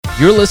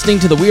You're listening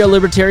to the We Are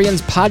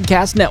Libertarians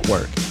Podcast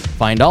Network.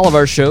 Find all of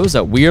our shows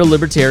at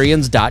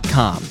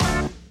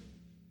wearelibertarians.com.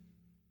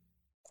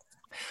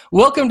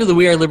 Welcome to the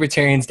We Are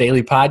Libertarians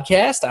Daily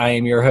Podcast. I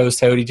am your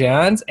host, Hody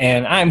Johns,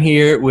 and I'm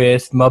here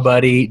with my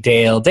buddy,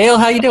 Dale. Dale,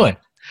 how you doing?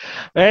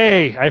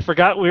 Hey, I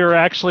forgot we were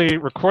actually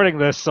recording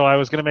this, so I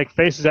was going to make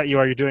faces at you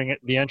while you're doing it,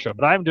 the intro,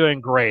 but I'm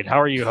doing great.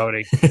 How are you,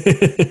 Hody?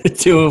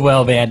 Doing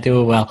well, man.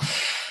 Doing well.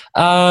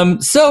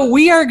 So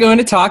we are going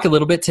to talk a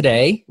little bit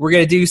today. We're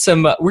going to do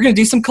some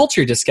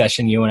culture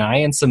discussion, you and I,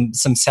 and some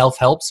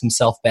self-help, some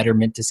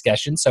self-betterment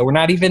discussion. So we're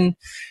not even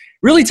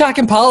really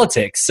talking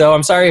politics. So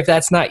I'm sorry if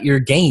that's not your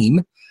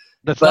game.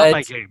 That's not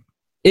my game.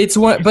 It's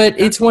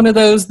one of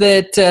those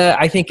that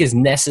I think is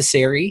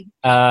necessary.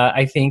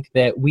 I think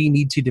that we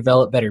need to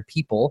develop better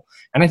people,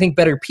 and I think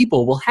better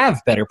people will have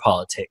better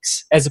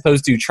politics, as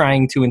opposed to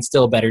trying to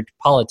instill better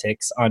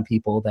politics on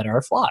people that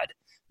are flawed.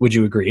 Would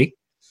you agree?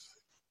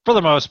 For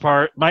the most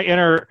part, my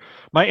inner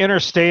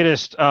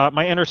statist,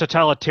 my inner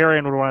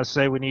totalitarian would want to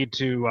say we need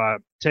to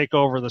take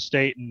over the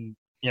state and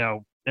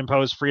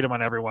impose freedom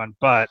on everyone,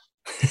 but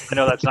I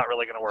know that's not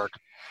really going to work.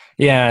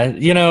 Yeah,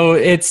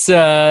 it's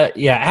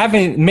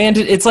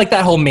it's like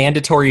that whole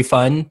mandatory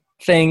fun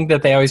thing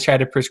that they always try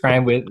to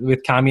prescribe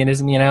with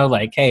communism.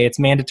 Like, hey, it's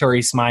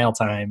mandatory smile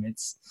time.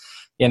 It's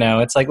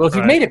it's like, well, if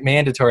you've made it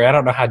mandatory, I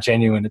don't know how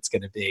genuine it's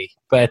going to be,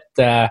 but.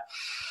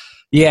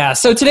 Yeah,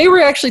 so today we're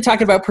actually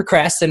talking about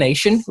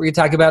procrastination. We're going to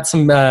talk about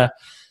some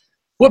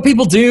what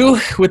people do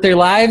with their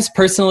lives,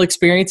 personal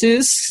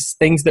experiences,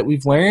 things that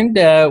we've learned.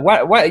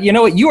 You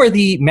know what? You are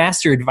the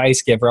master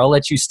advice giver. I'll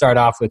let you start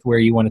off with where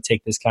you want to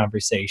take this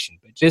conversation.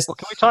 But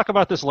can we talk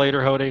about this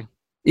later, Hody?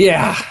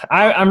 Yeah,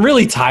 I'm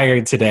really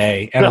tired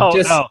today, and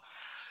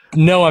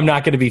no, I'm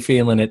not going to be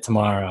feeling it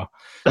tomorrow.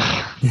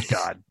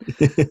 God,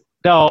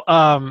 no.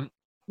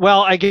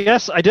 Well, I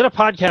guess I did a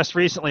podcast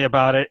recently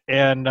about it,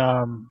 and.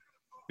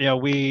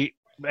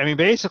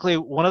 Basically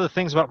one of the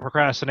things about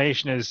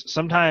procrastination is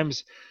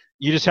sometimes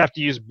you just have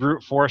to use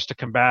brute force to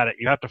combat it.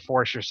 You have to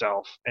force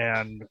yourself.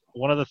 And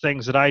one of the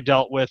things that I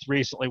dealt with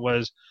recently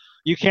was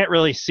you can't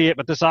really see it,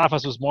 but this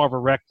office was more of a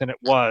wreck than it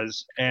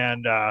was.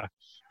 And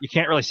you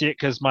can't really see it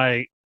because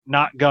my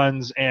not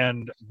guns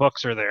and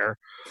books are there.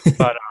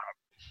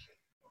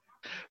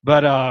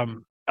 But I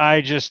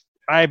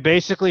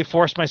basically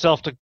forced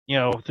myself to,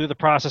 through the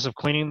process of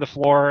cleaning the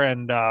floor,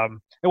 and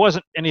it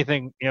wasn't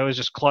anything, it was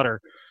just clutter.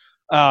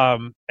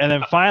 And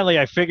then finally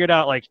I figured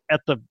out, like,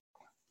 at the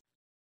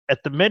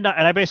midnight,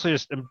 and I basically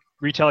just am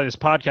retelling this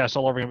podcast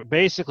all over again, but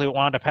basically what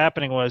wound up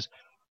happening was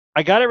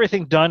I got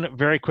everything done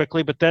very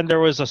quickly, but then there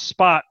was a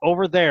spot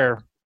over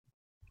there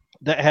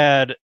that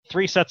had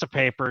 3 sets of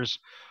papers.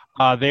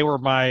 They're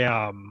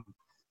my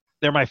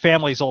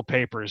family's old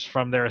papers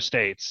from their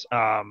estates.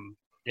 And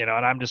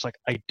I'm just like,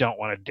 I don't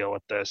want to deal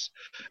with this.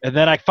 And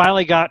then I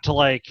finally got to,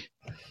 like,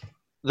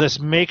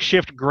 this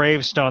makeshift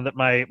gravestone that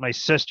my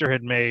sister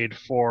had made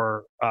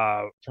for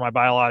my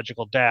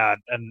biological dad,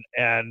 and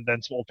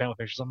then some old family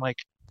pictures. I'm like,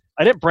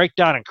 I didn't break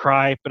down and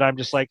cry, but I'm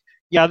just like,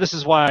 yeah, this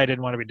is why I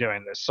didn't want to be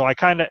doing this. So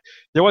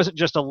there wasn't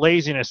just a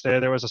laziness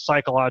there was a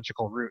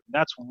psychological root. And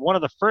that's one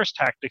of the first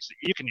tactics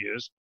that you can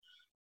use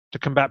to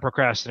combat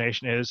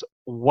procrastination is,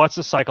 what's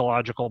the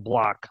psychological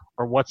block,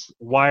 or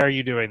why are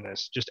you doing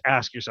this? Just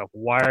ask yourself,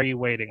 why are you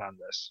waiting on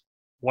this?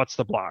 What's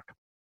the block?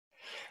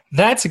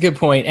 That's a good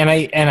point. And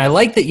I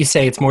like that you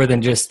say it's more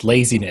than just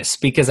laziness,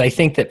 because I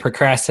think that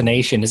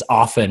procrastination is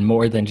often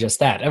more than just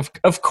that.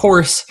 Of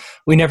course,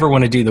 we never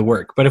want to do the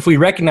work, but if we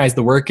recognize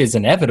the work is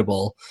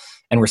inevitable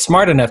and we're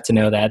smart enough to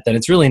know that, then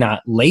it's really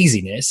not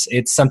laziness.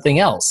 It's something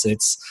else.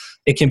 It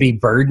can be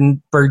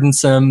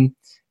burdensome.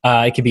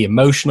 It can be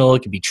emotional.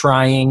 It can be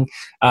trying.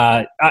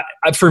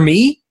 For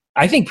me,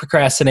 I think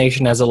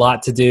procrastination has a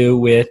lot to do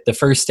with the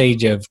first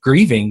stage of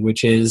grieving,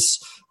 which is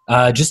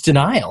just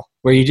denial,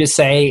 where you just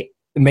say,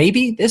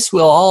 maybe this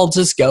will all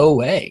just go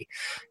away.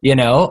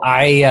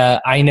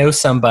 I know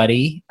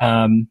somebody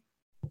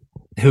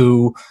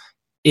who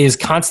is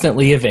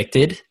constantly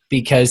evicted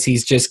because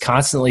he's just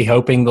constantly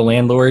hoping the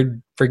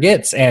landlord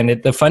forgets.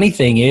 And the funny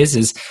thing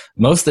is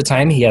most of the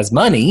time he has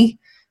money.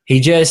 He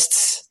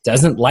just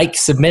doesn't like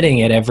submitting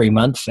it every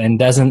month and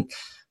doesn't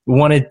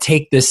want to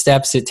take the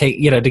steps to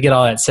get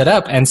all that set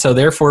up. And so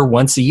therefore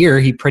once a year,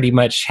 he pretty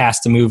much has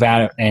to move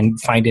out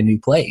and find a new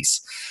place.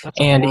 That's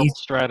a horrible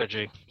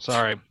strategy.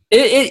 Sorry.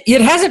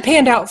 It hasn't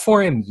panned out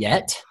for him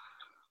yet.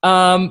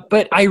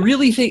 But I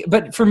really think,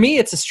 but for me,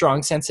 it's a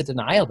strong sense of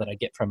denial that I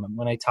get from him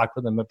when I talk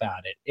with him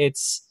about it.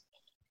 It's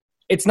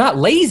not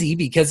lazy,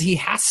 because he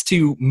has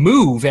to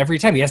move every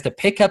time. He has to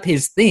pick up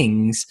his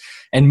things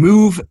and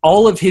move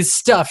all of his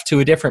stuff to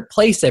a different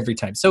place every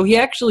time. So he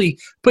actually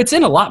puts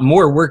in a lot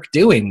more work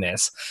doing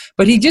this,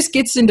 but he just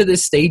gets into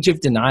this stage of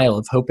denial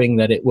of hoping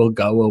that it will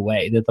go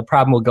away, that the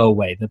problem will go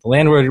away, that the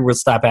landlord will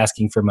stop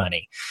asking for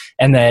money,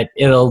 and that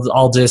it'll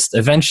all just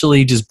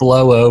eventually just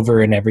blow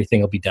over and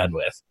everything will be done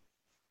with.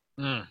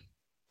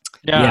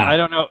 Yeah, I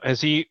don't know.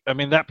 Has he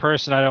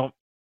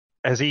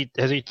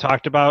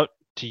talked about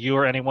to you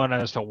or anyone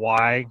as to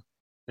why,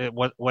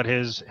 what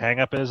his hang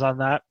up is on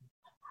that?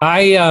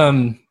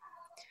 I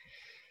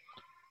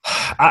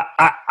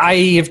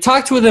have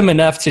talked with him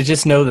enough to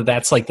just know that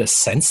that's like the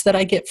sense that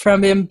I get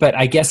from him, but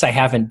I guess I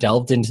haven't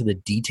delved into the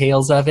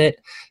details of it.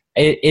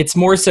 It's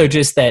more so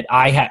just that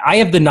I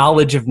have the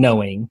knowledge of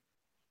knowing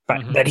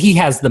that he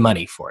has the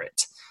money for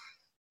it.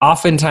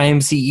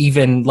 Oftentimes he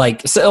even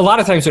so a lot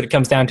of times what it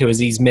comes down to is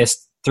he's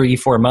missed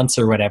 3-4 months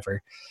or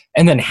whatever,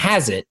 and then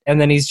has it,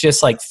 and then he's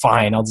just like,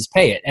 fine, I'll just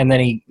pay it. And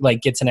then he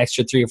gets an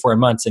extra 3 or 4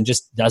 months and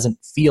just doesn't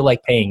feel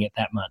like paying it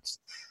that month.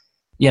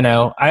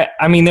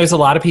 I mean, there's a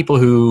lot of people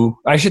who,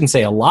 I shouldn't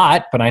say a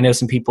lot, but I know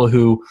some people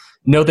who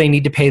know they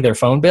need to pay their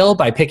phone bill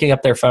by picking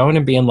up their phone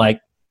and being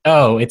like,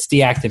 oh, it's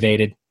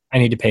deactivated. I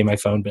need to pay my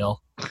phone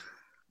bill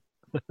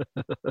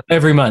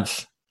every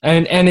month.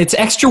 And it's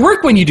extra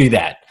work when you do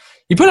that.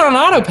 You put it on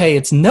auto pay,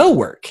 it's no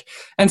work.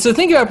 And so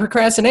think about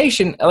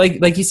procrastination.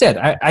 Like you said,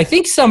 I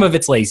think some of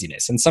it's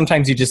laziness, and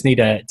sometimes you just need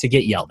to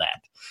get yelled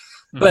at.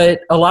 But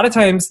a lot of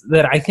times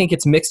that I think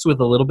it's mixed with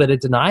a little bit of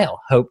denial,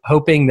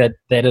 hoping that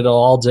it'll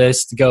all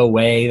just go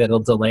away, that it'll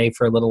delay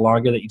for a little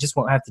longer, that you just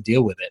won't have to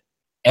deal with it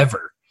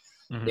ever,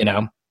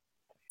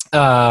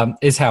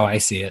 is how I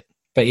see it.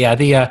 But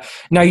yeah,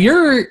 now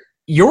your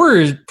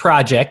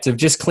project of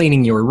just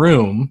cleaning your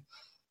room,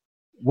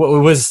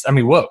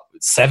 what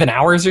 7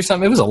 hours or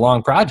something? It was a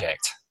long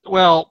project.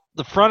 Well,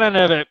 the front end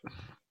of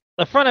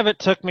it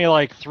took me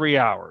like 3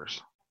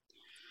 hours.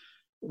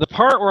 The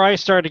part where I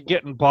started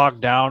getting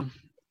bogged down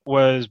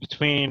was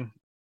between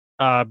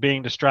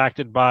being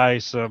distracted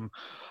by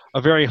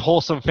a very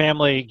wholesome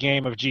family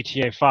game of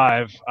GTA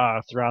 5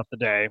 throughout the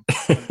day,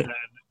 and then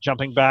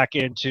jumping back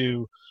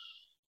into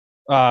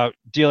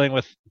dealing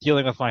with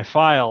my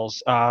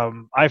files.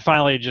 I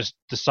finally just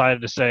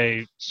decided to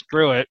say,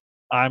 screw it.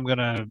 I'm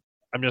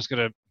just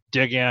gonna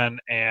dig in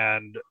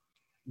and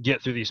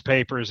get through these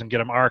papers and get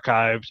them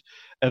archived,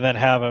 and then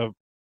have a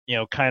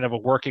kind of a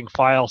working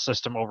file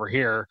system over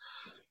here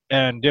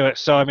and do it.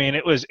 So, I mean,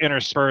 it was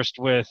interspersed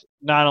with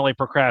not only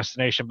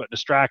procrastination, but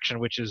distraction,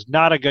 which is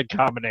not a good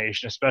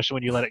combination, especially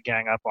when you let it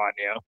gang up on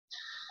you.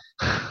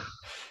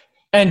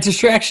 And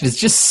distraction is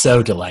just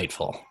so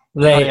delightful.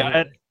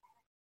 And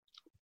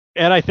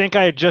I think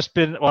I had just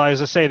been, well,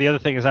 as I say, the other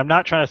thing is I'm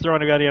not trying to throw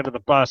anybody under the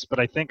bus, but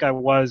I think I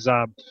was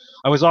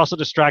also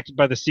distracted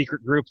by the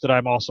secret group that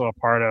I'm also a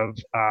part of,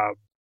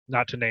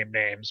 not to name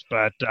names,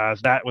 but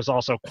that was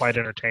also quite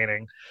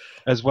entertaining,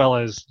 as well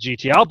as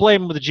GTA. I'll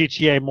blame the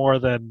GTA more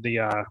than the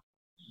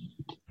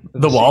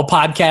Wall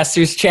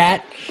Podcasters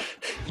chat.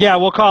 Yeah,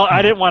 we'll call.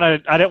 I didn't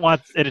want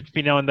it to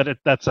be known that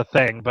that's a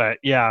thing, but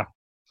yeah,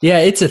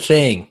 it's a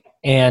thing,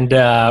 and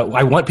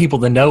I want people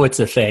to know it's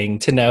a thing.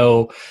 To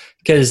know,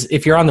 because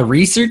if you're on the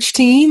research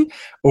team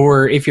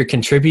or if you're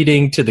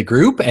contributing to the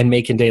group and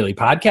making daily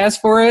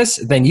podcasts for us,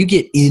 then you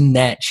get in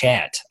that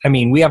chat. I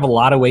mean, we have a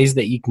lot of ways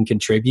that you can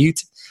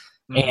contribute.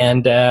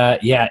 And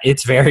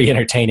it's very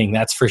entertaining,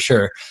 that's for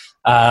sure.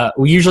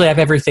 We usually have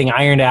everything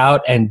ironed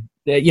out, and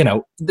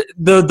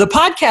the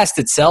podcast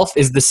itself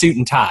is the suit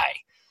and tie.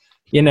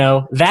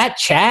 That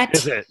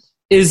chat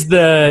is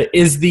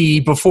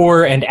the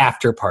before and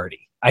after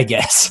party, I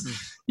guess.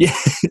 Yeah.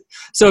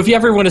 So if you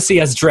ever want to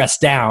see us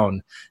dressed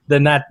down,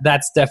 then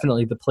that's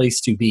definitely the place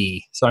to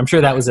be. So I'm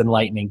sure that was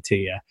enlightening to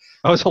you.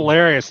 Oh, it was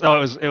hilarious.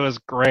 Oh, it was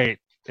great.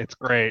 It's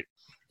great.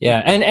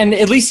 Yeah, and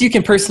at least you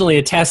can personally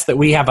attest that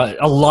we have a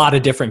lot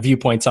of different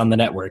viewpoints on the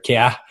network,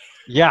 yeah?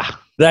 Yeah.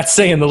 That's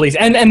saying the least.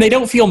 And they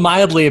don't feel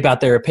mildly about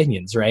their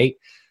opinions, right?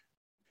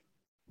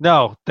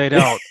 No, they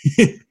don't.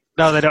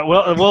 No, they don't.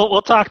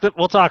 We'll talk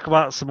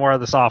about some more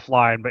of this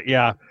offline, but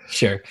yeah.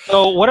 Sure.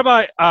 So what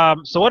about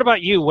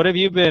you? What have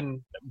you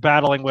been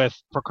battling with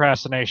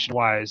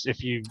procrastination-wise,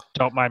 if you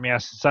don't mind me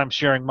asking, since I'm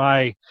sharing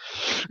my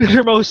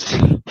innermost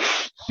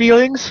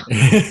feelings?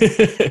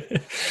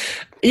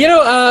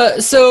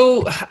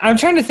 So I'm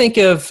trying to think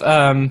of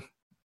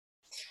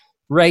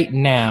right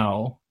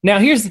now. Now,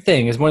 here's the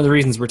thing, is one of the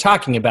reasons we're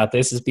talking about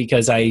this is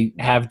because I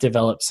have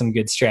developed some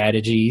good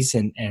strategies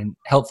and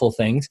helpful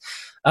things.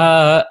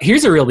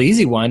 Here's a real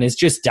easy one, is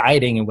just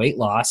dieting and weight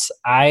loss.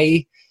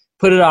 I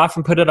put it off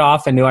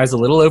and knew I was a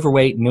little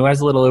overweight,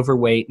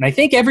 And I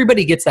think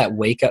everybody gets that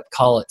wake-up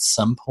call at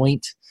some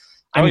point.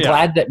 I'm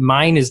glad that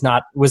mine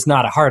was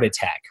not a heart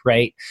attack,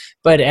 right?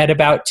 But at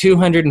about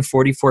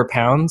 244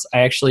 pounds, I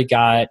actually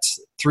got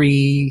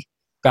 3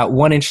 about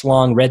 1 inch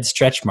long red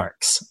stretch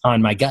marks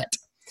on my gut.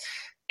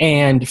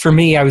 And for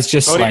me, I was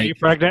just like... Are you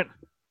pregnant?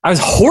 I was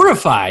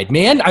horrified,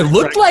 man. I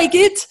looked like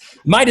it.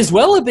 Might as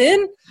well have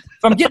been.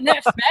 If I'm getting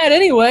that fat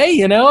anyway,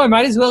 I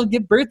might as well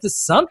give birth to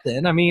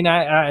something. I mean,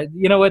 I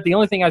you know what? The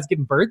only thing I was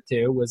giving birth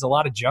to was a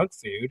lot of junk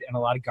food and a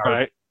lot of garbage.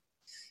 Right.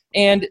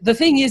 And the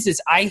thing is it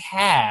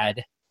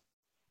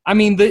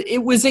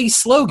was a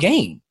slow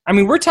gain. I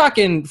mean, we're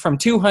talking from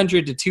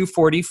 200 to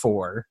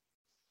 244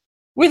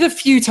 with a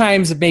few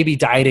times of maybe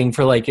dieting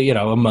for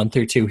a month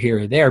or two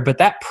here or there. But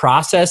that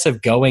process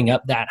of going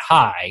up that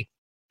high,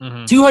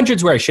 200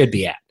 is where I should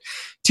be at.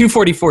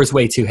 244 is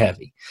way too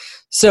heavy.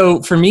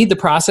 So for me, the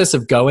process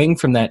of going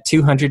from that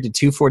 200 to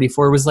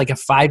 244 was like a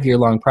 5-year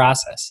long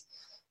process.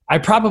 I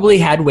probably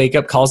had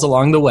wake-up calls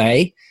along the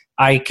way.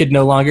 I could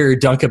no longer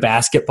dunk a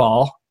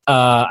basketball.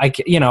 I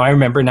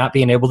remember not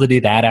being able to do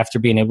that after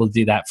being able to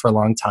do that for a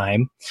long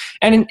time.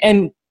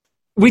 And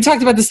we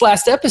talked about this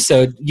last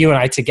episode, you and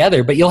I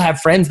together, but you'll have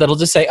friends that'll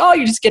just say, oh,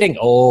 you're just getting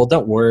old.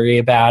 Don't worry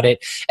about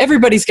it.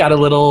 Everybody's got a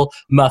little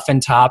muffin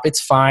top.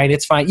 It's fine.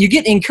 It's fine. You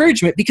get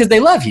encouragement because they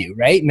love you,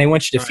 right? And they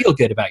want you to feel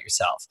good about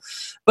yourself.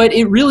 But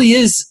it really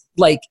is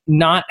like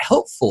not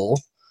helpful,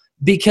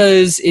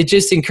 because it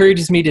just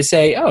encourages me to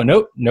say, oh,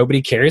 nope,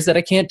 nobody cares that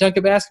I can't dunk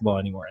a basketball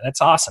anymore. That's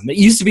awesome. It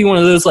used to be one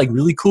of those like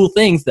really cool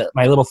things that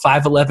my little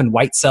 5'11"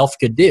 white self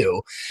could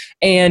do.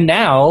 And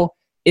now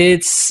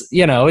it's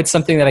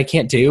something that I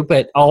can't do,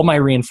 but all my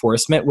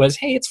reinforcement was,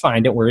 hey, it's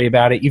fine. Don't worry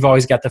about it. You've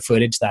always got the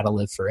footage. That'll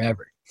live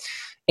forever.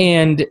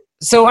 And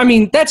so, I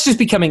mean, that's just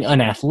becoming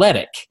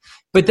unathletic.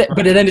 But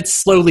then it's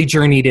slowly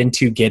journeyed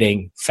into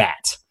getting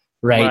fat,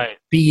 right?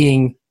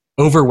 Being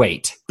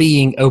overweight,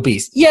 being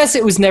obese. Yes,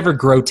 it was never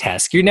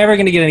grotesque. You're never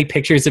going to get any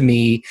pictures of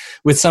me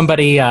with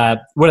somebody,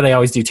 what do they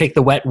always do? Take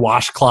the wet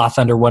washcloth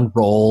under one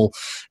roll,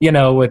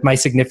 with my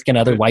significant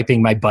other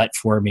wiping my butt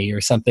for me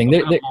or something.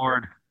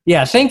 Lord.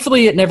 Yeah,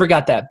 thankfully it never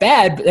got that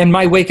bad. And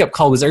my wake-up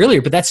call was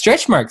earlier, but that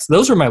stretch marks,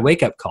 those were my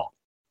wake-up call.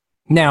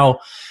 Now,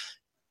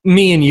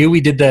 me and you, we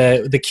did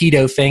the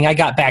keto thing. I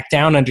got back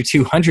down under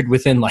 200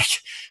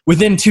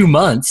 within 2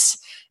 months.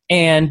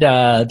 And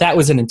that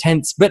was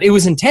but it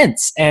was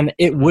intense, and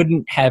it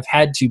wouldn't have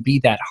had to be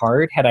that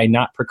hard had I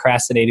not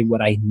procrastinated what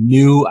I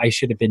knew I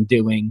should have been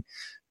doing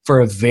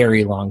for a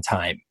very long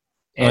time.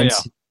 And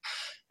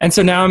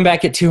so now I'm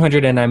back at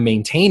 200 and I'm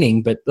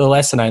maintaining, but the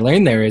lesson I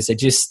learned there is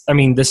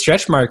the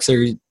stretch marks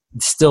are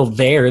still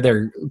there.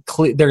 They're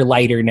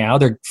lighter now.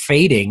 They're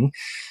fading,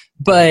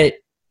 but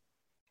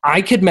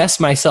I could mess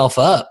myself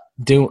up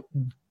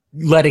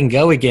letting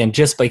go again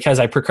just because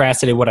I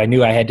procrastinated what I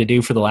knew I had to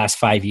do for the last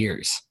 5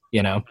 years.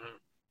 Well,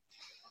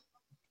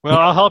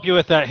 I'll help you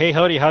with that. Hey,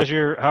 Hody,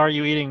 how are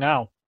you eating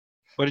now?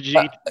 What did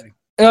you eat?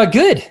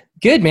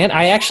 Good, man.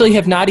 I actually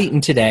have not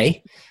eaten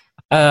today.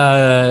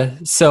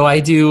 So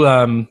I do,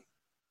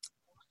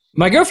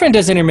 my girlfriend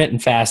does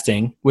intermittent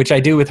fasting, which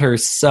I do with her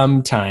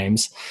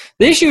sometimes.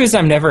 The issue is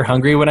I'm never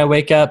hungry when I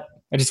wake up.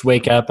 I just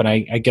wake up and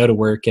I go to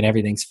work and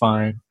everything's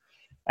fine.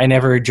 I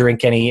never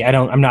drink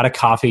I'm not a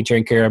coffee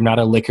drinker. I'm not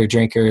a liquor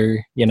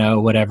drinker,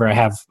 whatever. I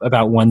have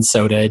about one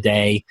soda a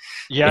day.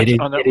 Yeah,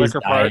 on that liquor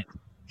part.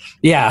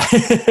 Yeah.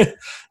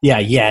 Yeah,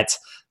 yet.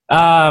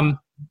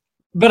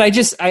 But I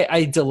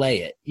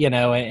delay it,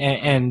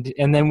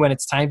 and then when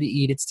it's time to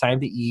eat, it's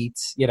time to eat.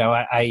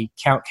 I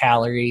count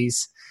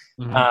calories.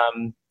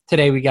 Mm-hmm.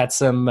 Today we got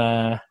some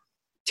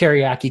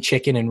teriyaki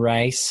chicken and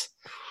rice.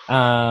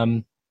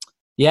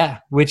 Yeah,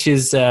 which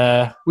is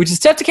tough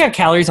to count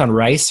calories on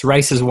rice.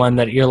 Rice is one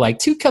that you're like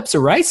 2 cups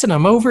of rice and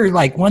I'm over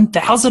like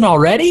 1,000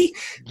 already.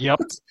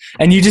 Yep.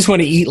 And you just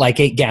want to eat like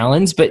 8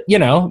 gallons, but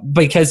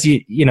because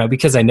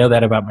because I know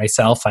that about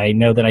myself, I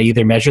know that I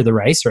either measure the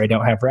rice or I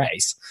don't have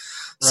rice.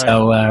 Right.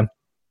 So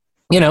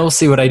we'll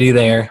see what I do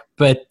there.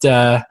 But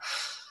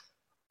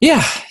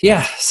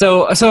yeah.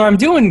 So I'm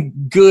doing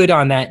good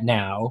on that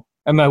now.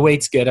 And my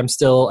weight's good. I'm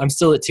still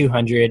at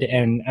 200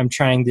 and I'm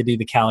trying to do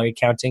the calorie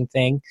counting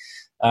thing.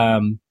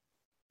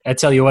 I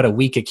tell you what, a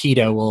week of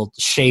keto will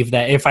shave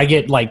that. If I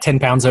get like 10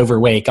 pounds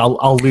overweight,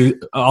 I'll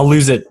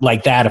lose it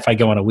like that if I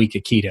go on a week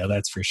of keto.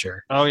 That's for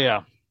sure. Oh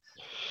yeah.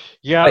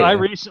 Yeah. I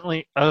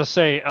recently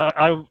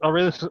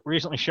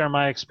share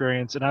my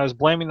experience, and I was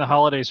blaming the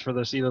holidays for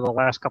this, either the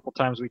last couple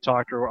times we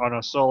talked or on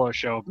a solo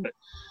show. But,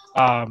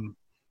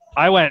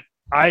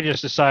 I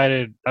just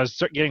decided I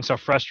was getting so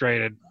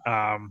frustrated.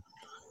 I'm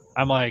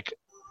like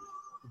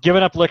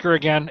giving up liquor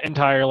again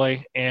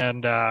entirely.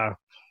 And,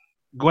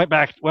 went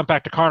back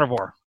to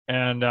carnivore,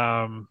 and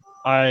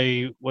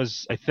I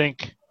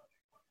think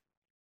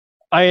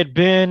I had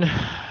been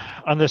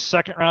on the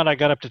second round. I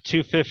got up to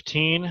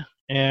 215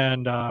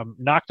 and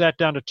knocked that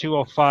down to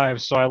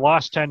 205. So I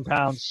lost 10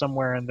 pounds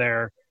somewhere in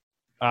there,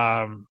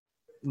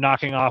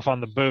 knocking off on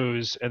the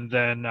booze. And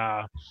then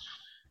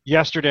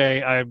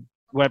yesterday I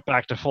went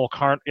back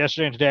to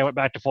yesterday and today I went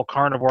back to full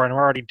carnivore, and I'm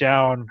already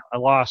down.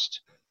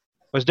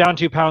 Was down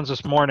 2 pounds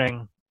this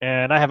morning.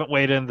 And I haven't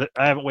weighed in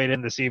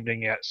this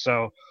evening yet.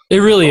 So it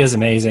really is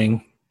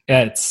amazing.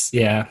 That's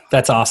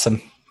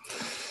awesome.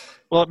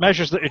 Well,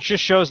 it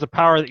just shows the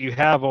power that you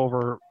have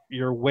over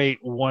your weight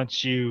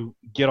once you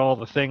get all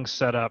the things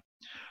set up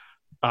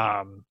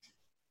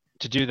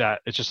to do that.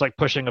 It's just like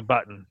pushing a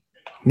button.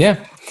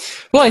 Yeah.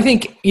 Well, I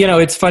think,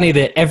 it's funny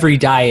that every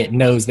diet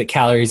knows that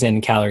calories in,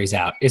 calories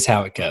out is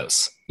how it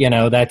goes.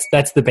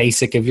 That's the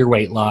basic of your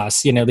weight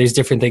loss. There's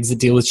different things that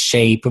deal with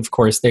shape. Of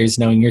course, there's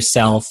knowing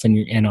yourself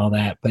and all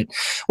that. But,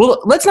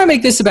 well, let's not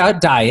make this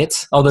about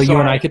diets, although you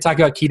and I could talk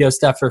about keto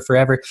stuff for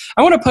forever.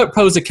 I want to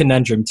pose a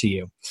conundrum to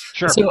you.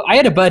 Sure. So I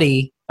had a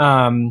buddy,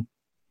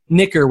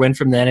 Nick Irwin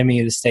from the Enemy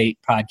of the State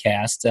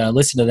podcast.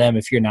 Listen to them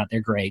if you're not. They're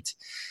great.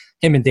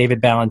 Him and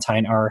David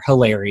Ballantyne are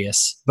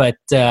hilarious, but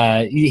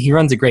he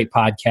runs a great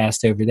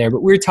podcast over there.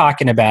 But we were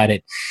talking about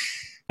it.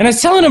 And I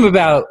was telling him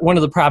about one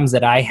of the problems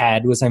that I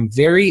had was I'm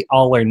very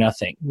all or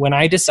nothing. When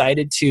I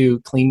decided to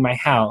clean my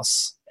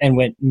house and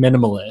went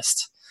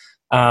minimalist.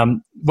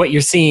 What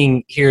you're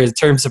seeing here in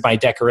terms of my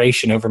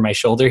decoration over my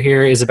shoulder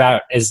here is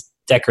about as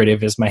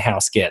decorative as my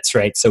house gets,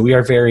 right? So we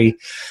are the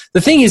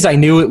thing is I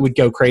knew it would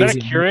go crazy. Is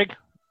that a Keurig?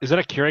 Is that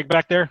a Keurig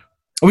back there?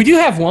 We do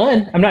have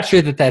one. I'm not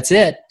sure that that's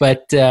it,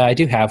 but I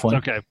do have one.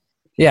 Okay.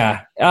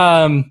 Yeah.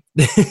 When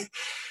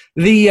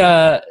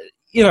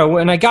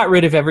I got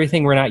rid of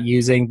everything we're not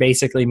using,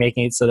 basically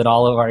making it so that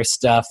all of our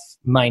stuff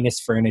minus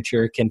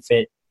furniture can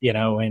fit,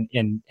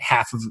 in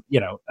half of,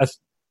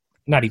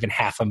 not even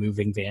half a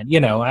moving van.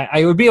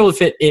 I would be able to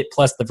fit it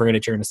plus the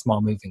furniture in a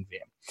small moving van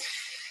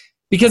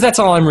because that's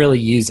all I'm really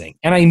using.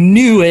 And I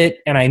knew it,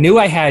 and I knew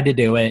I had to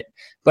do it,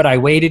 but I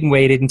waited and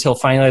waited until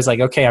finally I was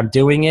like, okay, I'm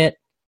doing it.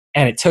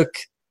 And it took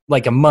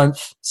like a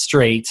month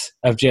straight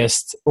of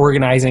just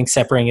organizing,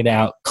 separating it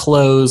out,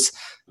 clothes.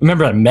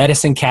 Remember, the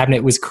medicine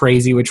cabinet was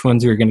crazy, which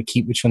ones we were going to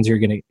keep, which ones we were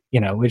going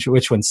to,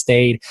 which ones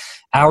stayed,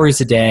 hours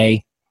a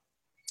day,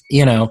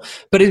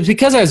 But it was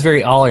because I was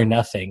very all or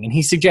nothing. And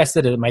he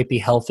suggested that it might be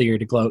healthier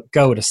to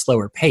go at a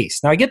slower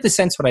pace. Now, I get the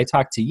sense when I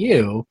talk to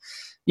you,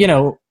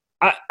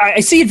 I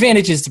see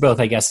advantages to both,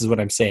 I guess is what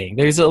I'm saying.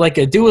 There's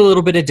do a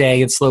little bit a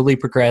day and slowly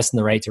progress in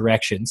the right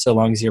direction, so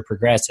long as you're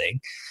progressing.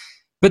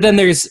 But then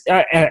there's,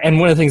 and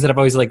one of the things that I've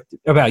always liked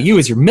about you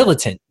is your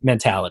militant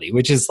mentality,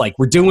 which is like,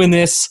 we're doing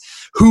this,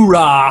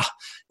 hoorah,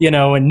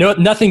 and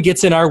nothing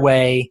gets in our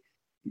way.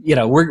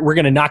 We're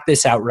going to knock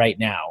this out right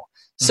now.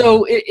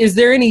 So is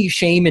there any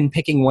shame in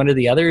picking one or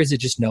the other? Or is it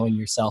just knowing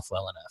yourself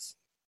well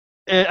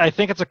enough? I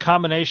think it's a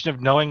combination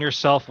of knowing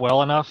yourself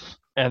well enough,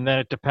 and then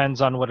it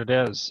depends on what it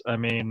is. I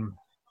mean,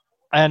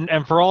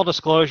 and for all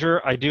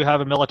disclosure, I do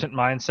have a militant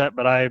mindset,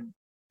 but I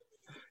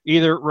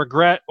either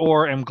regret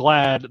or am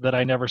glad that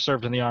I never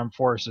served in the armed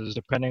forces,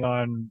 depending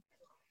on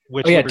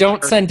which. Oh yeah,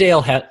 don't send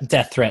Dale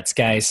death threats,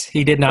 guys.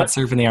 He did not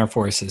serve in the armed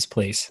forces,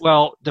 please.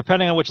 Well,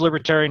 depending on which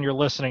libertarian you're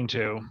listening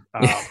to,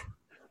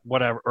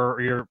 whatever,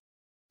 or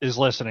is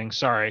listening.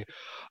 Sorry.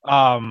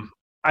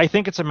 I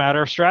think it's a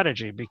matter of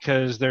strategy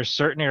because there's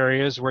certain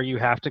areas where you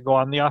have to go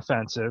on the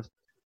offensive.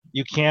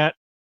 You can't,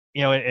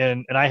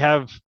 and I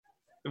have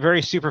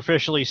very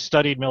superficially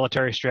studied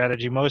military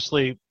strategy,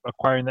 mostly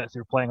acquiring that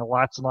through playing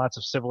lots and lots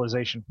of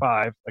Civilization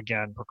 5.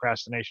 Again,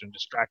 procrastination and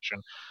distraction.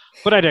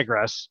 But I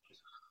digress.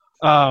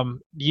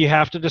 You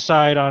have to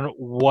decide on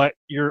what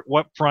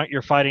front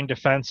you're fighting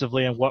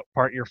defensively and what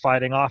part you're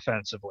fighting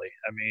offensively.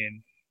 I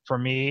mean, for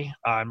me,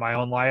 in my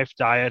own life,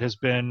 diet has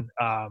been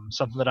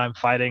something that I'm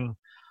fighting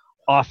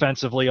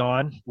offensively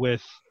on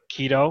with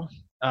keto.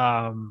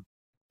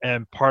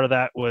 And part of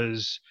that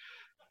was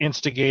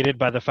instigated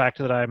by the fact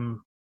that I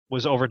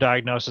was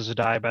overdiagnosed as a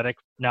diabetic,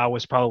 now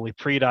was probably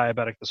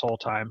pre-diabetic this whole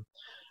time,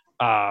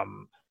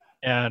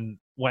 and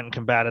went and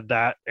combated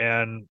that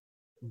and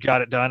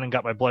got it done and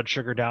got my blood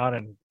sugar down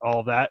and all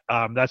of that.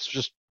 That's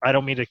just, I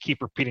don't mean to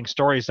keep repeating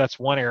stories. That's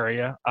one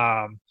area.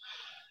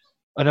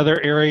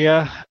 Another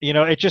area,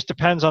 it just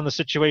depends on the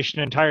situation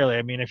entirely.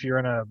 I mean, if you're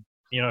in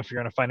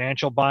a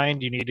financial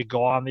bind, you need to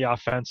go on the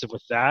offensive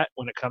with that.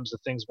 When it comes to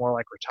things more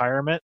like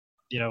retirement,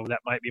 that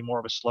might be more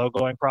of a slow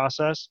going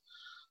process.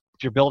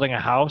 If you're building a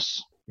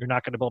house, you're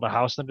not going to build a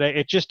house in a day.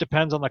 It just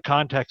depends on the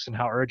context and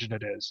how urgent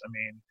it is. I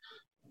mean,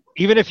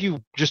 even if you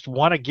just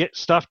want to get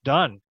stuff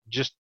done,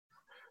 just,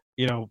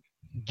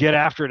 get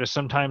after it is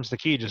sometimes the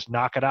key. Just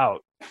knock it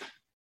out.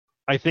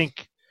 I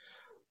think,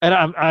 and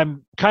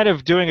I'm kind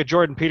of doing a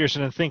Jordan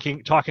Peterson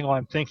and talking while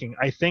I'm thinking.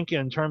 I think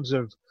in terms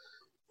of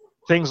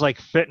things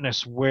like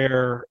fitness,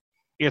 where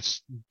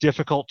it's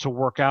difficult to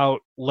work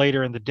out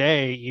later in the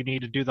day, you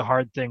need to do the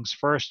hard things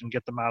first and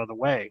get them out of the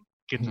way.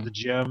 Get to the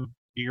gym,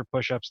 do your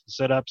push-ups and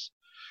sit-ups,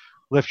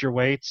 lift your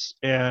weights,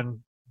 and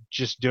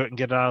just do it and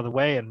get it out of the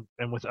way.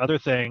 And with other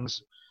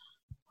things,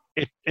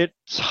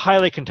 it's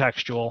highly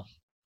contextual,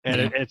 and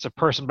it's a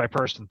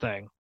person-by-person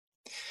thing.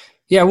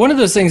 Yeah, one of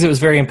those things that was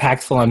very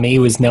impactful on me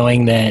was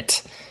knowing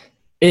that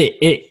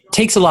it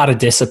takes a lot of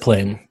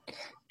discipline,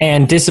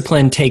 and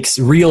discipline takes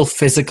real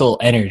physical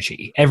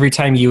energy every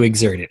time you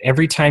exert it.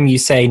 Every time you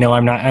say, no,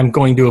 I'm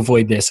going to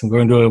avoid this, I'm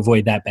going to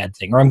avoid that bad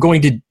thing, or I'm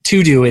going to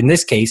do, in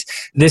this case,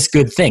 this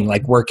good thing,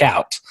 like work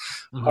out,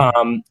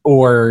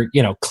 or,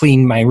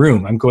 clean my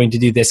room. I'm going to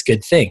do this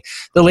good thing.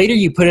 The later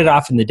you put it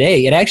off in the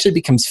day, it actually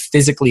becomes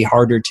physically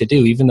harder to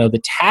do, even though the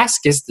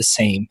task is the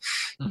same.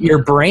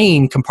 Your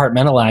brain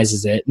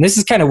compartmentalizes it. And this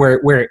is kind of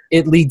where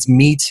it leads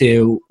me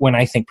to when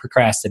I think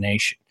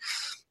procrastination.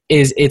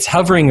 Is it's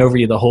hovering over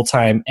you the whole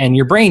time, and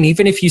your brain,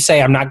 even if you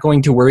say, I'm not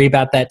going to worry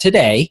about that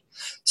today,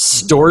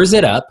 stores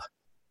it up,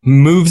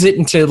 moves it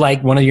into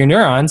like one of your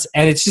neurons,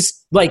 and it's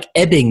just like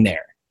ebbing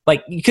there.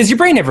 Like, because your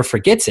brain never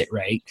forgets it,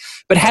 right?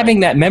 But having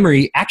that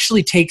memory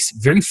actually takes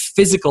very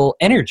physical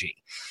energy.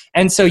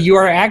 And so you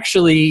are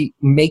actually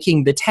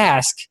making the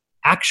task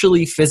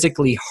actually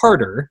physically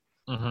harder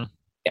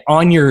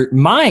on your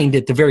mind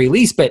at the very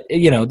least, but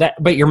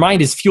but your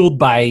mind is fueled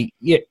by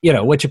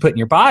what you put in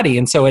your body,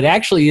 and so it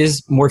actually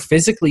is more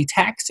physically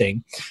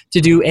taxing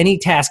to do any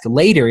task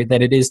later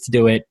than it is to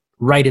do it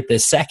right at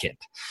this second.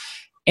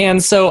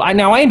 And so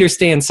I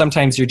understand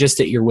sometimes you're just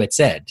at your wit's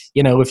end.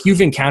 You know, if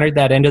you've encountered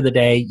that end of the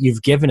day,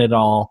 you've given it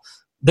all.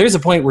 There's a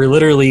point where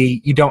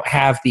literally you don't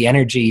have the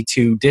energy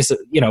to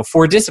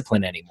for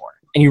discipline anymore,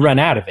 and you run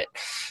out of it.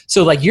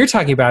 So like you're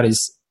talking about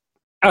is,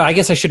 I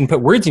guess I shouldn't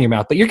put words in your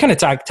mouth, but you're kind of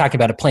talking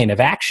about a plan of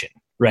action,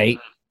 right?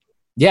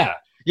 Yeah.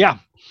 Yeah.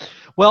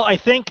 Well, I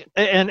think,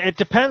 and it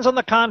depends on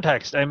the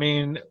context. I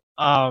mean,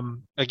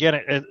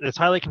 again, it's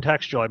highly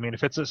contextual. I mean,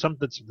 if it's something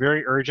that's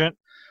very urgent,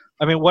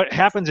 I mean, what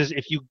happens is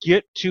if you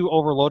get too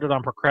overloaded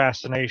on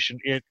procrastination,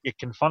 it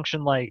can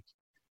function like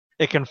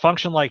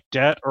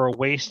debt or a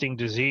wasting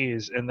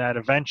disease, in that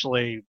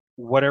eventually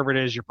whatever it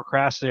is you're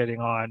procrastinating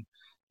on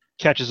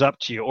catches up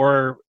to you.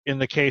 Or in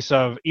the case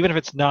of, even if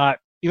it's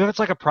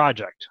like a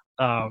project,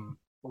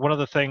 one of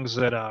the things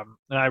that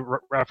and I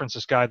reference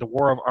this guy, The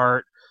War of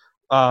Art,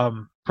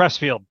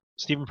 Pressfield,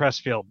 Stephen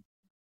Pressfield,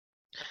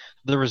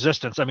 The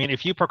Resistance. I mean,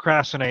 if you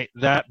procrastinate,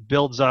 that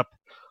builds up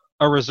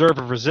a reserve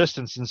of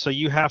resistance, and so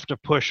you have to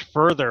push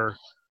further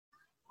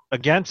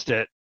against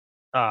it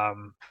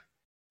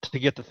to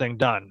get the thing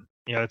done.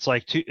 You know, it's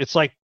like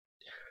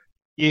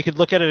you could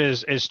look at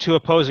it as two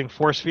opposing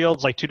force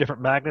fields, like two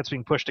different magnets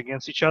being pushed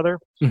against each other.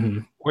 Mm-hmm.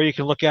 Or you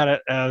can look at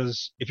it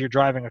as, if you're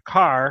driving a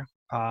car,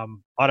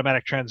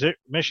 automatic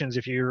transmissions,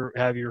 if you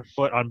have your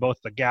foot on both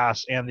the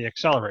gas and the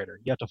accelerator,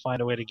 you have to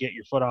find a way to get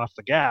your foot off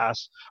the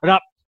gas, or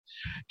not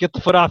get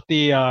the foot off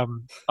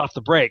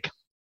the brake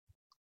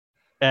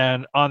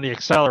and on the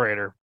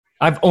accelerator.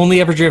 I've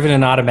only ever driven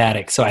an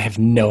automatic, so I have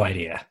no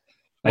idea.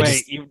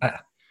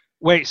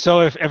 Wait,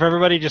 so if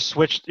everybody just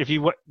switched, if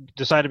you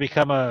decide to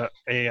become a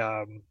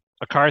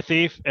car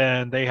thief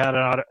and they had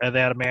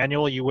a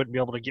manual, you wouldn't be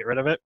able to get rid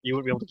of it? You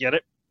wouldn't be able to get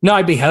it? No,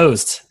 I'd be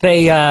hosed.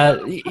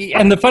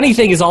 And the funny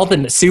thing is, all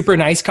the super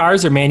nice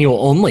cars are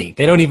manual only.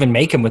 They don't even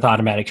make them with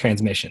automatic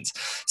transmissions.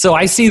 So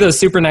I see those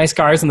super nice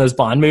cars in those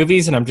Bond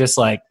movies, and I'm just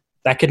like,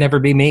 that could never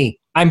be me.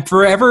 I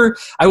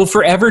will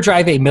forever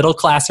drive a middle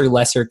class or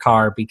lesser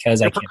car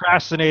because You're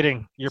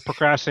procrastinating.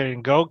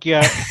 Go to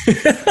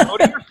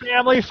your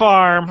family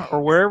farm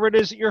or wherever it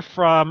is that you're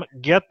from.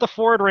 Get the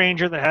Ford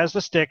Ranger that has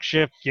the stick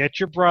shift. Get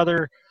your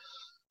brother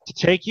to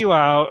take you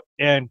out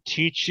and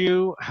teach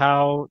you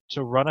how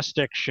to run a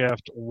stick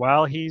shift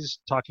while he's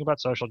talking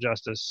about social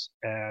justice,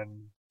 and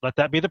let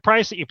that be the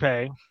price that you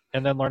pay.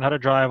 And then learn how to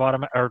drive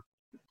automatic,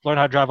 learn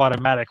how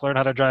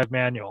to drive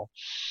manual.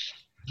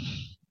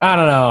 I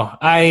don't know.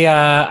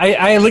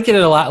 I look at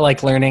it a lot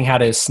like learning how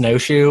to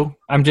snowshoe.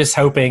 I'm just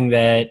hoping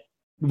that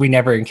we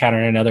never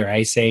encounter another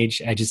ice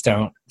age. I just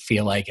don't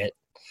feel like it.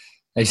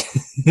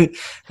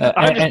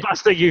 I'm just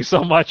busting you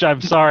so much.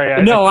 I'm sorry.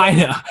 I know.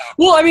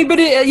 Well, I mean, but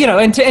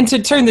and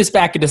to turn this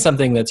back into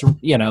something that's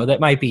that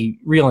might be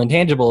real and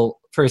tangible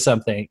for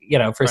something,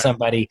 for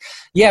somebody.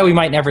 Yeah, we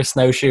might never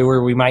snowshoe,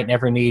 or we might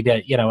never need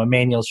a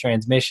manual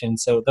transmission.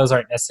 So those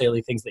aren't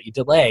necessarily things that you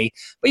delay,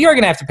 but you're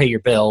going to have to pay your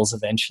bills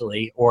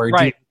eventually, or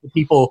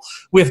people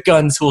with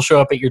guns will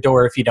show up at your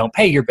door if you don't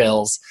pay your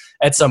bills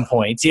at some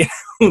point. You're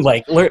going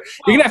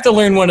to have to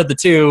learn one of the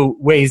two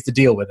ways to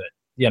deal with it.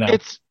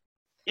 It's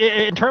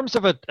in terms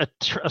of a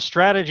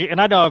strategy,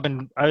 and I know I've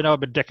been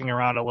dicking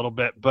around a little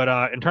bit,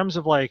 but in terms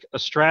of like a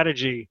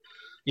strategy,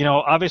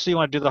 obviously you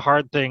want to do the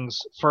hard things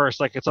first.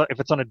 Like if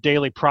it's on a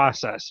daily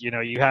process, you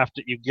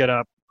get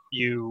up,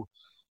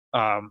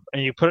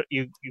 and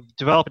you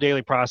develop a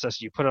daily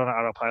process. You put it on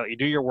autopilot. You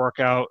do your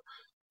workout,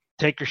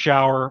 take your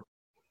shower,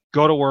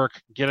 go to work,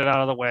 get it out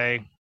of the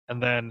way,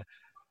 and then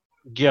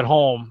get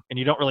home. And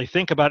you don't really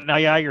think about it. Now,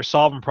 yeah, you're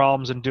solving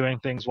problems and doing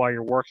things while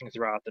you're working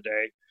throughout the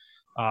day.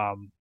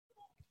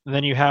 And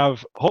then you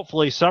have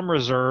hopefully some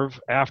reserve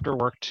after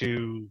work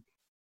to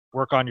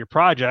work on your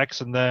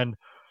projects, and then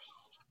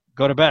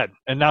go to bed.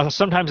 And now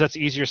sometimes that's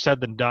easier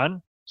said than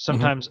done.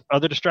 Sometimes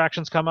other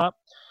distractions come up,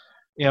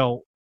 and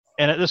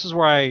this is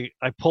where I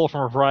pull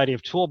from a variety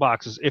of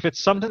toolboxes. If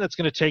it's something that's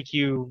going to take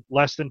you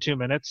less than 2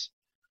 minutes,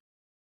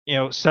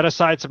 set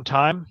aside some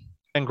time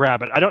and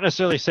grab it. I don't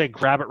necessarily say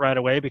grab it right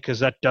away, because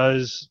that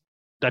does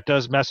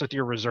mess with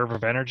your reserve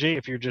of energy.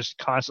 If you're just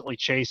constantly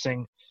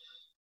chasing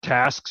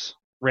tasks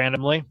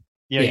randomly,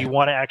 you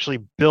want to actually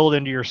build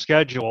into your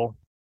schedule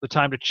the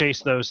time to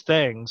chase those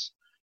things,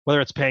 whether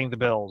it's paying the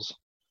bills,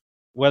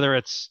 whether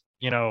it's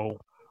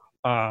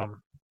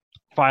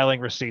filing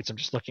receipts. I'm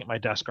just looking at my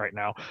desk right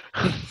now.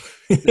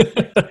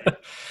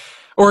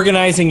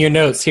 Organizing your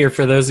notes here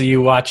for those of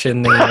you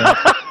watching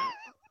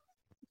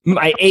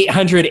my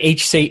 800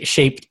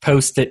 H-shaped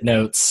Post-it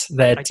notes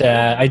that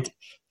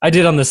I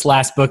did on this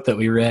last book that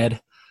we read.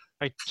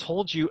 I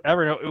told you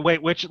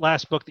wait, which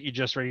last book that you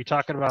just read? Are you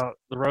talking about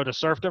The Road to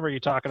Serfdom, or are you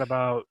talking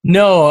about...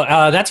 No,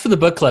 that's for the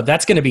book club.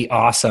 That's going to be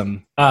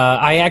awesome.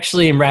 I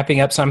actually am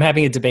wrapping up, so I'm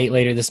having a debate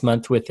later this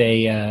month with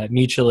a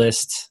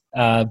mutualist,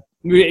 kind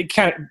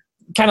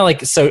of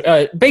like,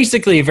 so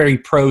basically a very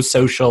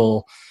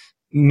pro-social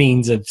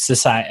means of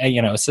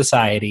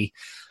society.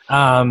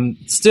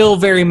 Still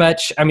very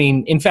much, I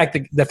mean, in fact,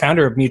 the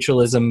founder of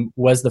mutualism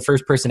was the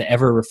first person to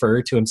ever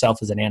refer to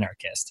himself as an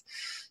anarchist.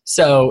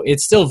 So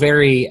it's still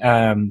very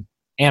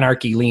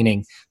anarchy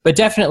leaning, but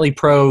definitely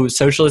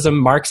pro-socialism.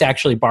 Marx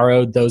actually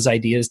borrowed those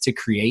ideas to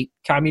create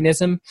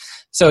communism.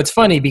 So it's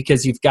funny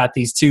because you've got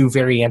these two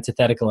very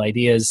antithetical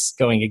ideas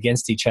going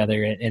against each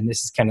other, and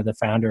this is kind of the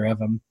founder of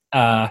them.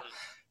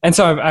 And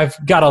so I've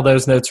got all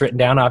those notes written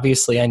down.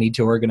 Obviously, I need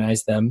to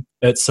organize them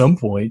at some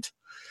point.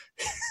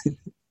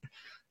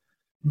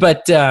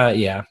 But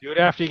yeah. Do it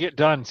after you get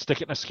done.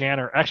 Stick it in a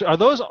scanner. Actually, are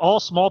those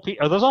all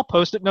are those all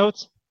Post-it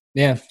notes?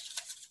 Yeah.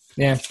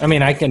 Yeah. I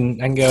mean, I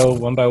can go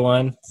one by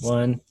one.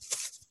 One.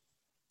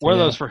 What are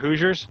those for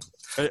Hoosiers?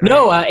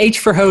 No, H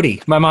for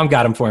Hody. My mom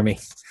got them for me.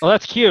 Oh,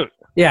 that's cute.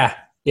 Yeah.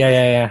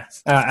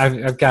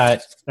 I've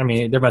got, I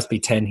mean, there must be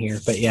 10 here,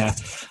 but yeah.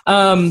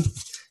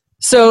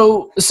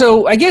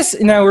 So I guess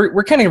now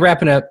we're kind of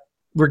wrapping up.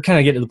 We're kind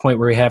of getting to the point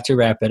where we have to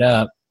wrap it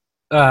up.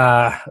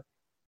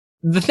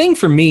 The thing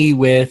for me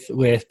with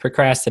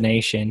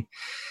procrastination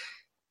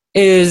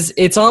is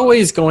it's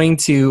always going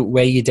to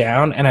weigh you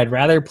down, and I'd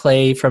rather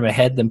play from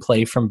ahead than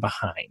play from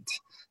behind.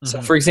 Mm-hmm.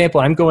 So, for example,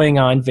 I'm going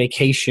on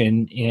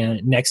vacation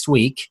next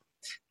week,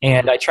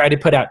 and I try to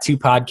put out 2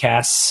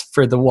 podcasts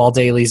for the Wall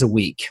Dailies a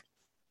week.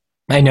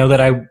 I know that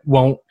I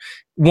won't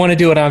want to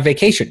do it on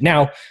vacation.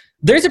 Now,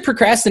 there's a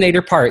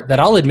procrastinator part that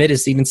I'll admit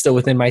is even still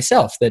within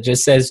myself that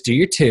just says, do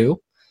your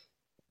 2,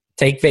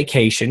 take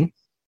vacation,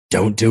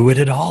 don't do it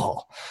at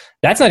all.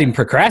 That's not even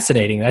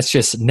procrastinating. That's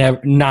just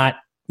not,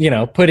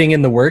 putting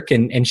in the work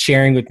and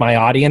sharing with my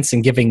audience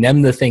and giving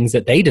them the things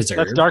that they deserve.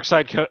 That's dark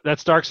side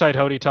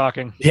Hody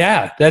talking.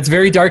 Yeah, that's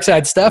very dark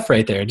side stuff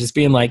right there. Just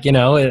being like,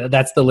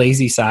 that's the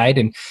lazy side,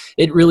 and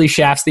it really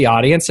shafts the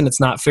audience, and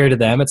it's not fair to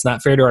them. It's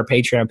not fair to our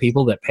Patreon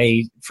people that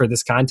pay for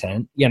this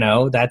content.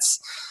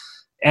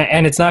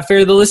 And it's not fair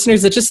to the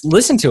listeners that just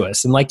listen to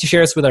us and like to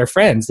share us with our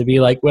friends, to be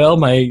like, well,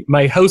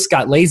 my host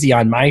got lazy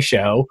on my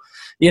show,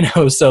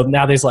 so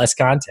now there's less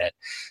content,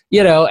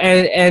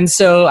 and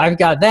so I've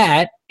got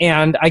that.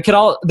 And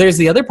there's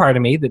the other part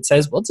of me that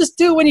says, well, just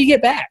do it when you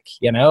get back,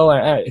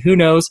 who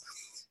knows?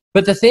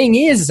 But the thing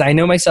is I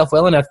know myself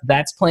well enough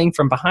that's playing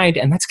from behind,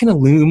 and that's going to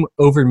loom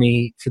over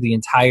me for the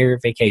entire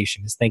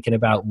vacation, is thinking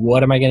about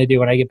what am I going to do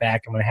when I get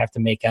back? I'm going to have to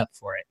make up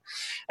for it.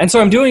 And so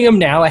I'm doing them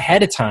now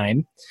ahead of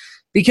time.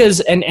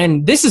 Because,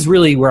 and this is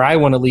really where I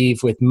want to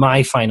leave with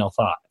my final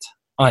thought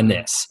on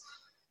this,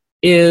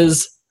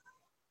 is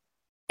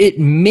it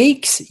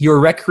makes your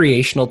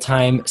recreational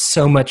time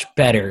so much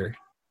better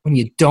when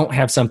you don't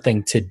have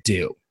something to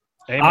do.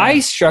 Amen. I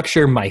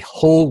structure my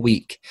whole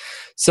week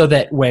so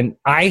that when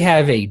I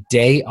have a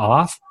day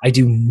off, I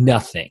do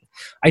nothing.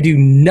 I do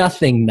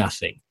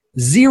nothing.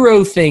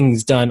 0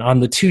 things done on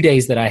the 2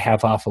 days that I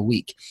have off a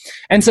week.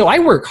 And so I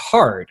work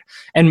hard.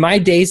 And my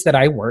days that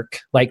I work,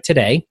 like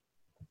today,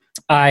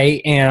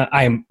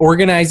 I'm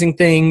organizing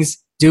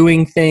things,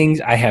 doing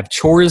things. I have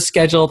chores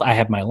scheduled. I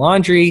have my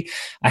laundry.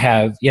 I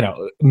have,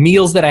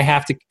 meals that I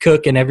have to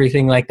cook and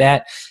everything like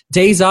that.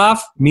 Days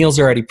off, meals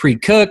are already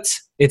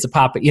pre-cooked. It's a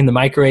pop in the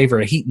microwave or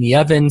a heat in the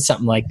oven,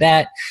 something like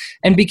that.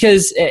 And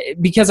because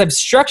I've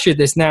structured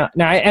this now,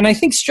 and I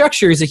think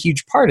structure is a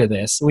huge part of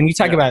this. When you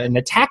talk about an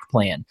attack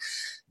plan,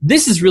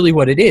 this is really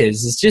what it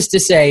is. It's just to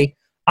say,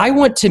 I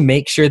want to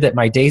make sure that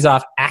my days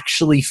off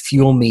actually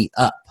fuel me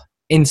up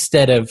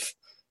instead of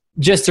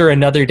just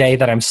another day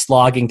that I'm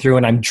slogging through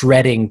and I'm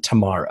dreading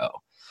tomorrow,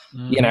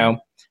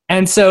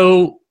 And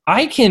so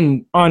I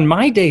can, on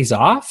my days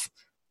off,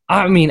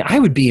 I mean, I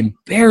would be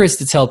embarrassed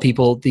to tell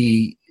people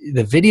the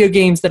video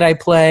games that I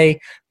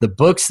play, the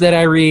books that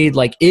I read,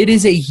 like it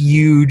is a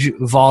huge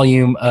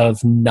volume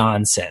of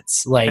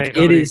nonsense. Like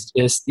it is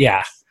just,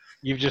 yeah.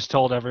 You've just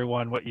told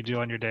everyone what you do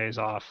on your days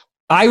off.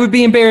 I would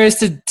be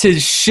embarrassed to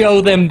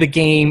show them the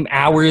game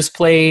hours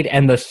played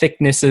and the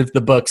thickness of the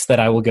books that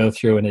I will go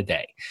through in a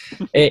day.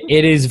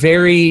 It is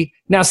very...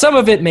 Now, some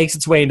of it makes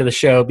its way into the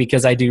show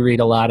because I do read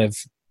a lot of,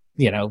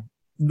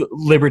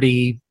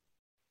 liberty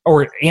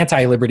or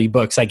anti-liberty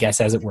books, I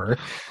guess, as it were.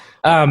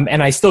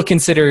 And I still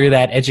consider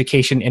that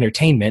education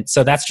entertainment,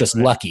 so that's just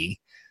lucky,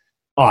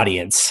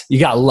 audience. You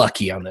got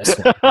lucky on this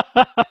one.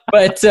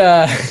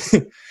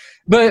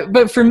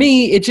 But for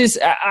me, it just,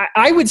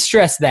 I would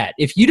stress that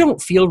if you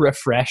don't feel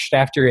refreshed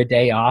after a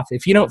day off,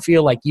 if you don't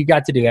feel like you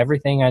got to do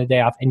everything on a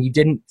day off and you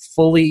didn't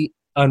fully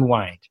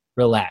unwind,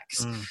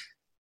 relax,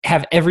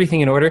 have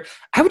everything in order,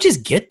 I would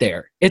just get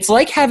there. It's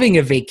like having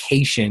a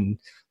vacation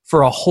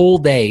for a whole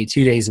day,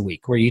 2 days a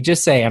week, where you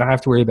just say, I don't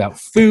have to worry about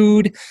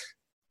food,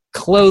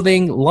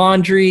 clothing,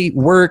 laundry,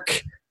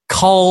 work,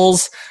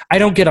 calls. I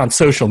don't get on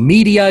social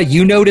media.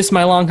 You notice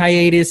my long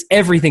hiatus.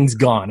 Everything's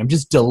gone. I'm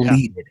just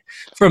deleted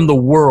from the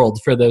world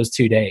for those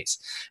 2 days.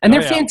 And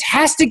they're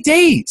fantastic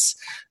days.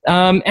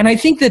 And I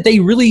think that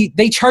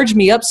they charge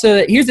me up so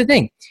that, here's the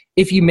thing.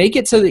 If you make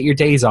it so that your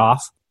days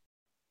off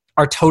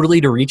are totally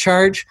to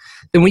recharge,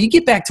 then when you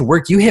get back to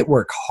work, you hit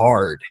work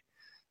hard.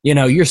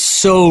 you're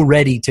so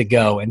ready to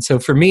go. And so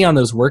for me on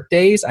those work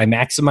days, I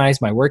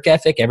maximize my work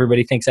ethic.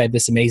 Everybody thinks I have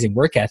this amazing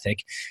work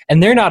ethic,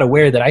 and they're not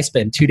aware that I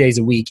spend 2 days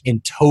a week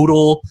in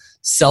total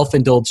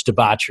self-indulged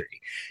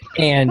debauchery.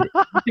 And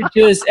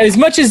just as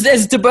much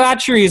as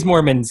debauchery as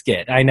Mormons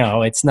get, I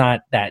know it's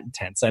not that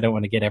intense. I don't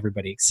want to get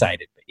everybody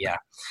excited, but yeah.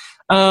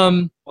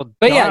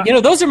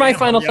 Those are my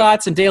final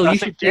thoughts. And Dale, you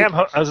should.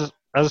 I was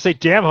going to say,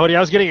 damn, Hody, I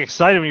was getting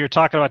excited when you were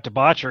talking about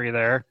debauchery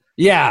there.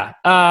 Yeah.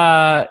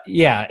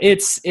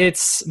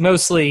 It's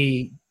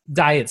mostly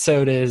diet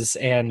sodas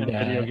and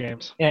video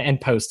games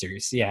and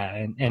posters.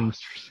 Yeah.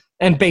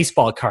 And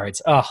baseball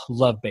cards. Oh,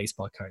 love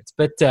baseball cards.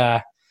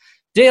 But,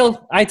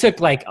 Dale, I took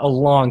like a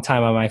long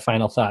time on my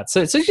final thoughts.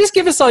 So just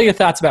give us all your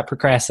thoughts about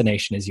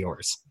procrastination is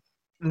yours.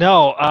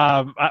 No,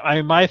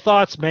 my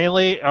thoughts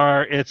mainly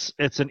are it's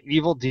an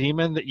evil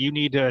demon that you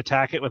need to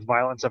attack it with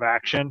violence of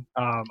action.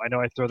 I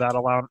know I throw that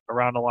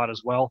around a lot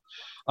as well.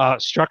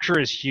 Structure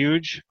is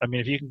huge. I mean,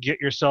 if you can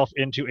get yourself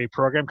into a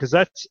program, because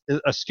that's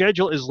a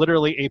schedule is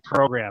literally a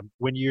program.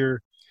 When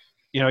you're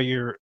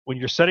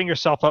setting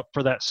yourself up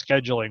for that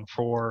scheduling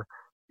for,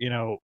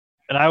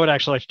 and I would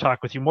actually like to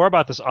talk with you more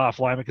about this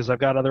offline because I've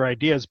got other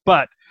ideas.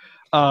 But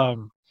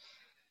in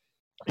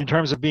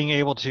terms of being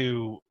able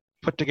to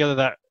put together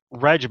that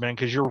regimen,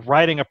 because you're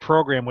writing a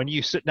program when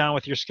you sit down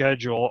with your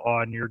schedule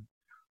on your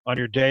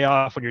day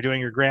off when you're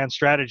doing your grand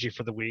strategy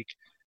for the week,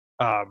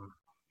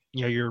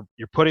 you're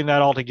putting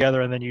that all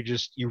together, and then you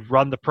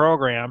run the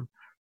program,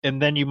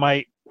 and then you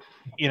might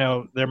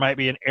there might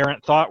be an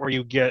errant thought where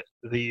you get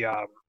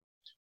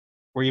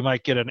where you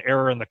might get an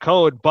error in the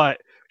code, but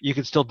you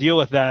can still deal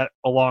with that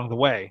along the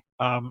way.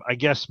 I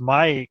guess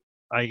my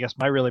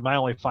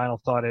only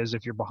final thought is,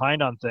 if you're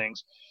behind on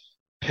things,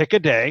 pick a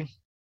day,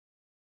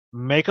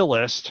 make a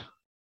list,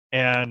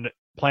 and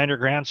plan your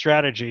grand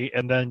strategy,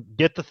 and then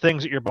get the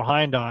things that you're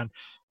behind on,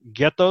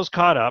 get those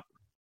caught up.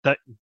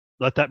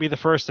 Let that be the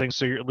first thing,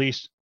 so you're at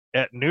least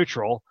at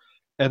neutral,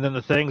 and then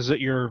the things that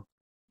you're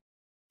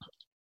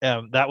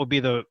that would be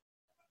the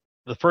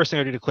first thing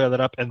I do to clear that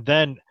up, and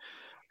then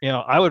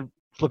I would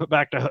flip it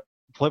back to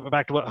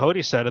what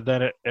Hody said, and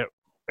then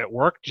at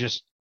work,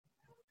 just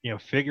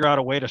figure out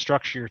a way to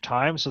structure your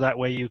time so that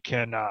way you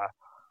can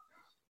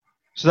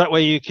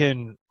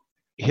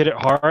hit it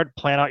hard,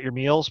 plan out your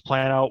meals,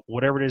 plan out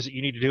whatever it is that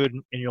you need to do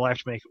in your life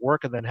to make it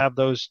work, and then have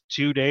those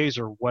 2 days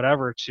or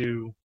whatever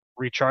to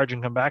recharge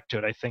and come back to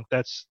it. I think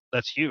that's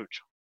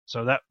huge.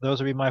 So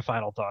those would be my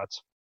final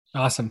thoughts.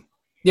 Awesome.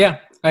 Yeah,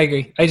 I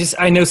agree.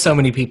 I know so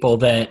many people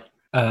that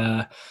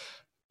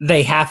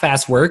they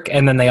half-ass work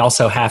and then they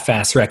also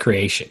half-ass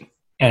recreation.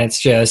 And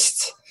it's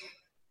just,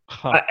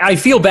 I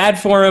feel bad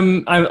for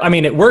them. I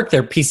mean, at work,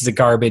 they're pieces of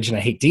garbage and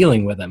I hate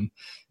dealing with them.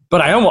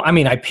 But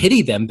I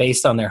pity them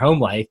based on their home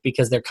life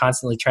because they're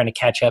constantly trying to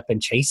catch up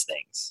and chase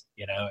things.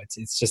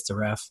 It's just a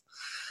rough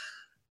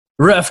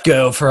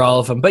go for all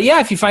of them. But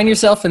yeah, if you find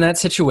yourself in that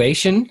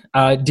situation,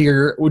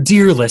 dear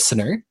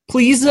listener,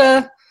 please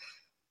do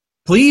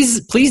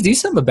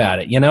something about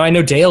it. I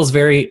know Dale's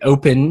very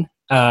open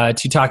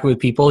to talking with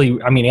people. He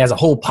has a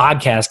whole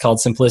podcast called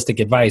Simplistic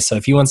Advice. So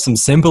if you want some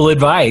simple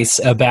advice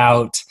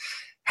about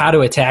how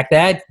to attack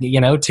that,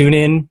 tune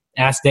in.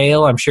 Ask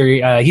Dale. I'm sure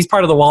he's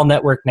part of the Wall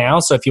Network now.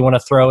 So if you want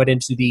to throw it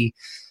into the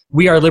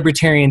We Are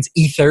Libertarians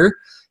ether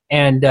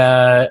and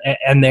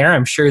there,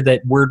 I'm sure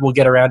that word will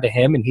get around to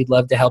him, and he'd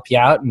love to help you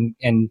out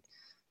and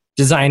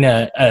design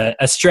a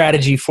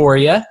strategy for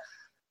you.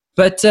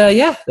 But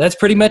that's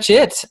pretty much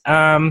it.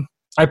 I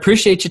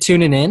appreciate you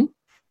tuning in.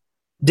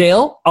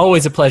 Dale,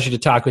 always a pleasure to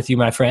talk with you,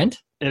 my friend.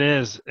 It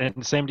is.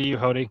 And same to you,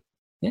 Hody.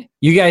 Yeah.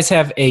 You guys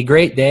have a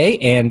great day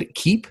and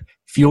keep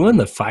fueling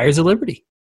the fires of liberty.